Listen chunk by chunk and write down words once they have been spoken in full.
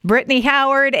Brittany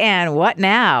Howard, and What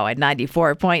Now at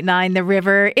 94.9 The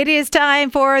River. It is time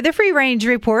for the Free Range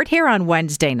Report here on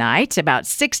Wednesday night. About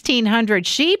 1,600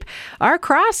 sheep are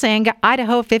crossing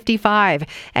Idaho 55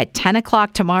 at 10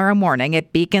 o'clock tomorrow morning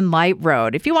at Beacon Light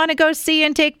Road. If you want to go see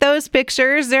and take those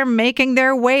pictures, they're making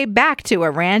their way back to a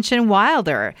ranch in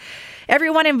Wilder.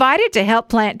 Everyone invited to help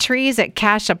plant trees at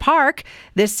Cascia Park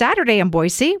this Saturday in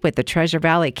Boise with the Treasure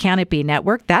Valley Canopy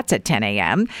Network. That's at 10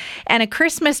 a.m. And a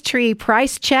Christmas tree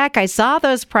price check. I saw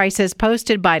those prices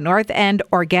posted by North End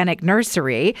Organic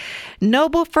Nursery.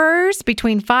 Noble firs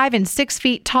between 5 and 6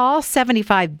 feet tall,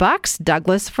 $75.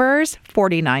 Douglas firs,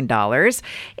 $49.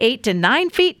 8 to 9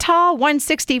 feet tall,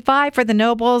 $165 for the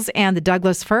nobles, and the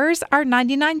Douglas firs are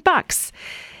 $99.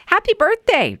 Happy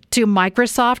birthday to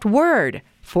Microsoft Word.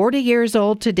 40 years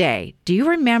old today. Do you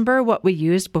remember what we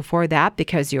used before that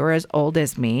because you're as old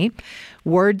as me?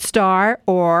 WordStar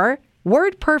or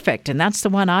WordPerfect, and that's the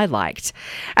one I liked.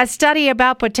 A study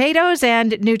about potatoes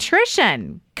and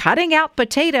nutrition. Cutting out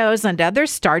potatoes and other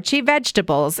starchy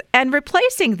vegetables and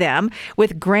replacing them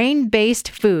with grain-based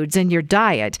foods in your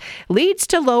diet leads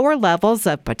to lower levels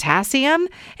of potassium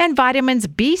and vitamins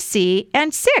B, C,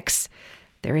 and 6.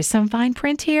 There is some fine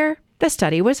print here. The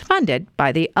study was funded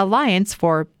by the Alliance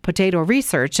for Potato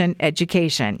Research and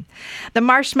Education. The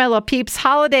Marshmallow Peeps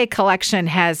Holiday Collection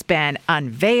has been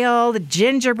unveiled.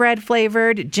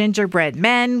 Gingerbread-flavored gingerbread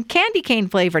men, candy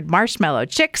cane-flavored marshmallow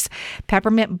chicks,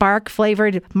 peppermint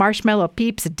bark-flavored marshmallow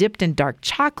peeps dipped in dark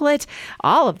chocolate.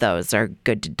 All of those are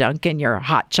good to dunk in your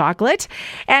hot chocolate.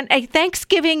 And a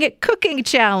Thanksgiving cooking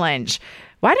challenge.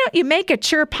 Why don't you make a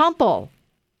churpumple?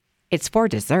 It's for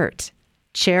dessert.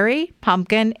 Cherry,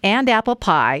 pumpkin, and apple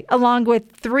pie, along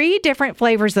with 3 different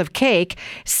flavors of cake.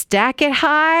 Stack it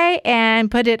high and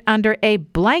put it under a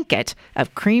blanket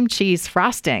of cream cheese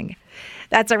frosting.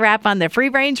 That's a wrap on the Free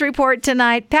Range Report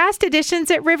tonight. Past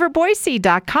editions at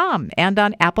riverboise.com and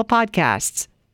on Apple Podcasts.